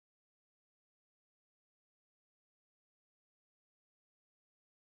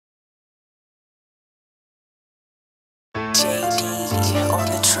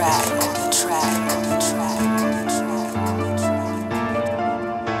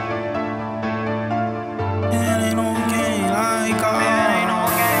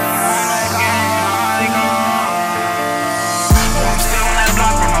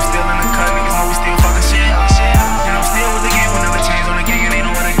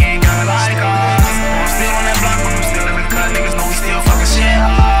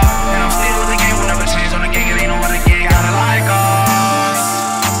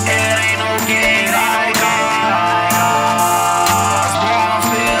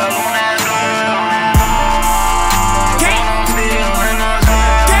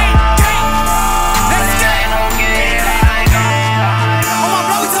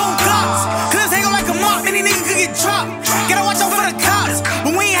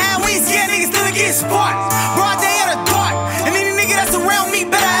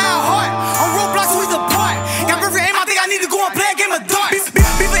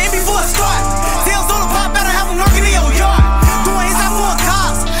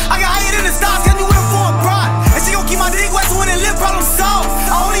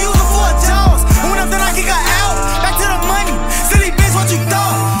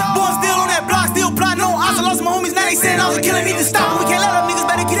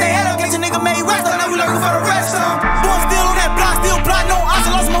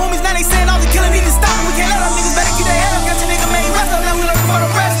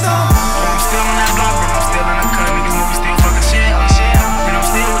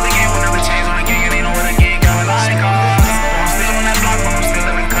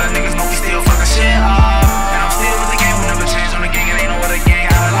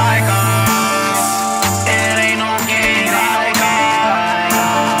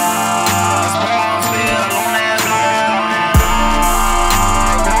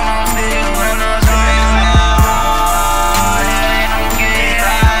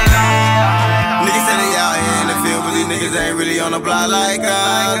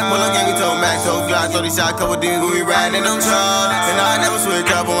Shot couple things when we riding in them trucks. And I never switch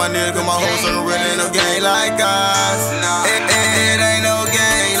up on my nigga, cause my whole circle really ain't no gang like us. It ain't no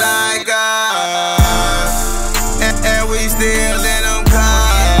gang like us. And we still in them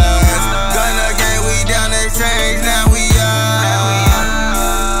cars. Gunna gang, we down the change, now we up.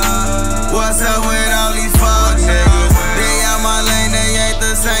 What's up with all these fuck niggas? They out my lane, they ain't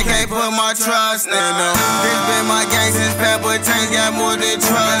the same, can't put my trust in them. This been my gang since Pepper Tanks, got more than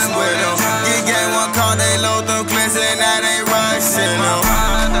trust with them. Get gang one call, they load them clips and now they rushing them.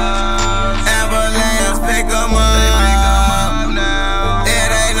 Ambulance, pick them up. It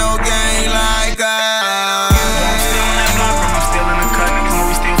ain't no gang like us. I'm still on that block, bro. I'm still in the cut, niggas know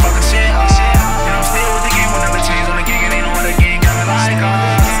we still fucking shit up. And I'm still with the game, whenever change on the gang, and they know what the gang got like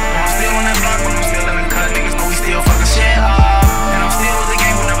us. I'm still on that block, bro. I'm still in the cut, niggas know we still fucking shit up. And I'm still with the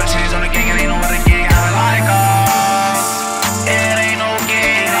game, whenever change on the gang, and they know what the gang got like us. It ain't no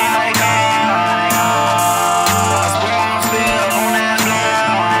gang like us.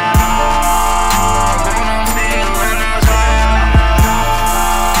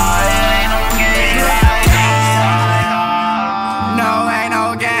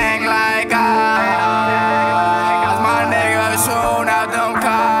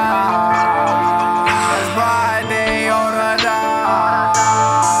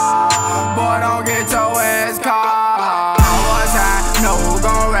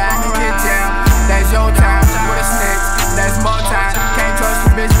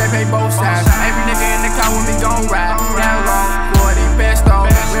 Both sides. Every nigga in the car when we gon' ride. Down long, 40 pistols.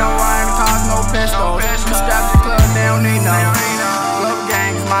 We don't ride in the cars, no pistols. We strap the club, they don't need no. Club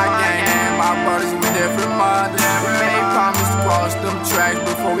gang is my gang, and my brothers with different mothers. We made promise to cross them tracks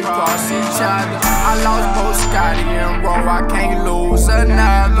before we cross each other. I lost both Scotty and Roe, I can't lose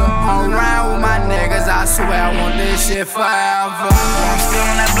another. I'm around with my niggas, I swear I want this shit forever.